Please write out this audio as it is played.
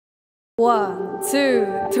1, 2,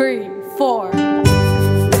 3, 4.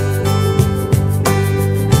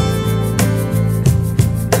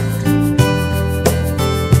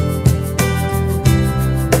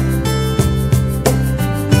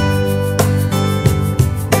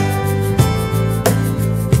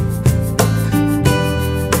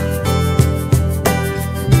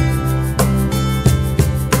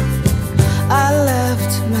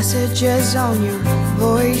 Messages on your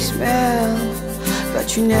voicemail,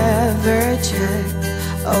 but you never checked.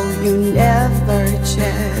 Oh, you never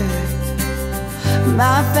checked.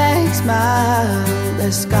 My fake smile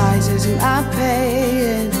disguises my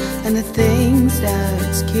pain, and the things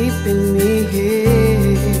that's keeping me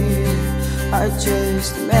here are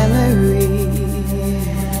just memories.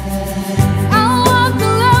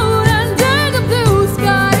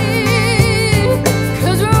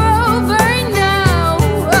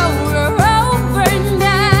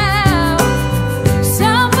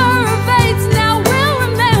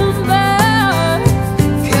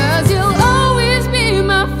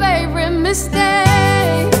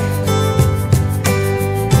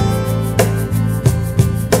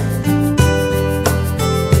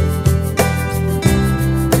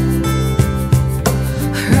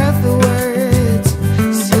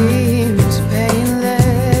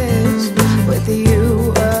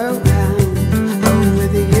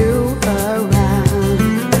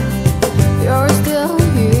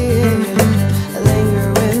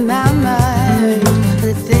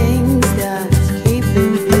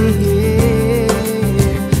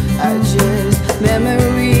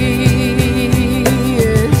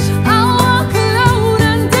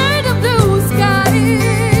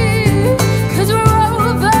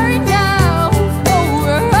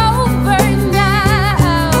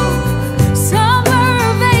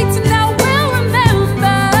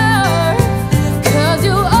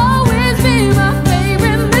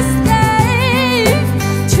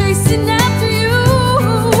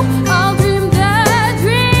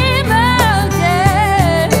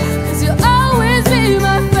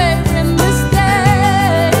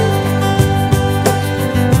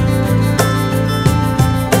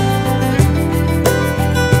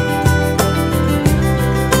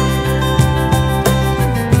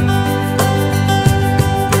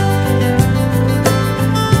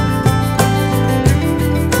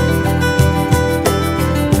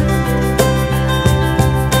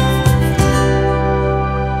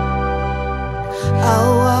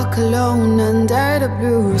 Alone under the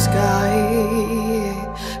blue sky,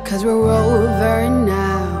 'cause we're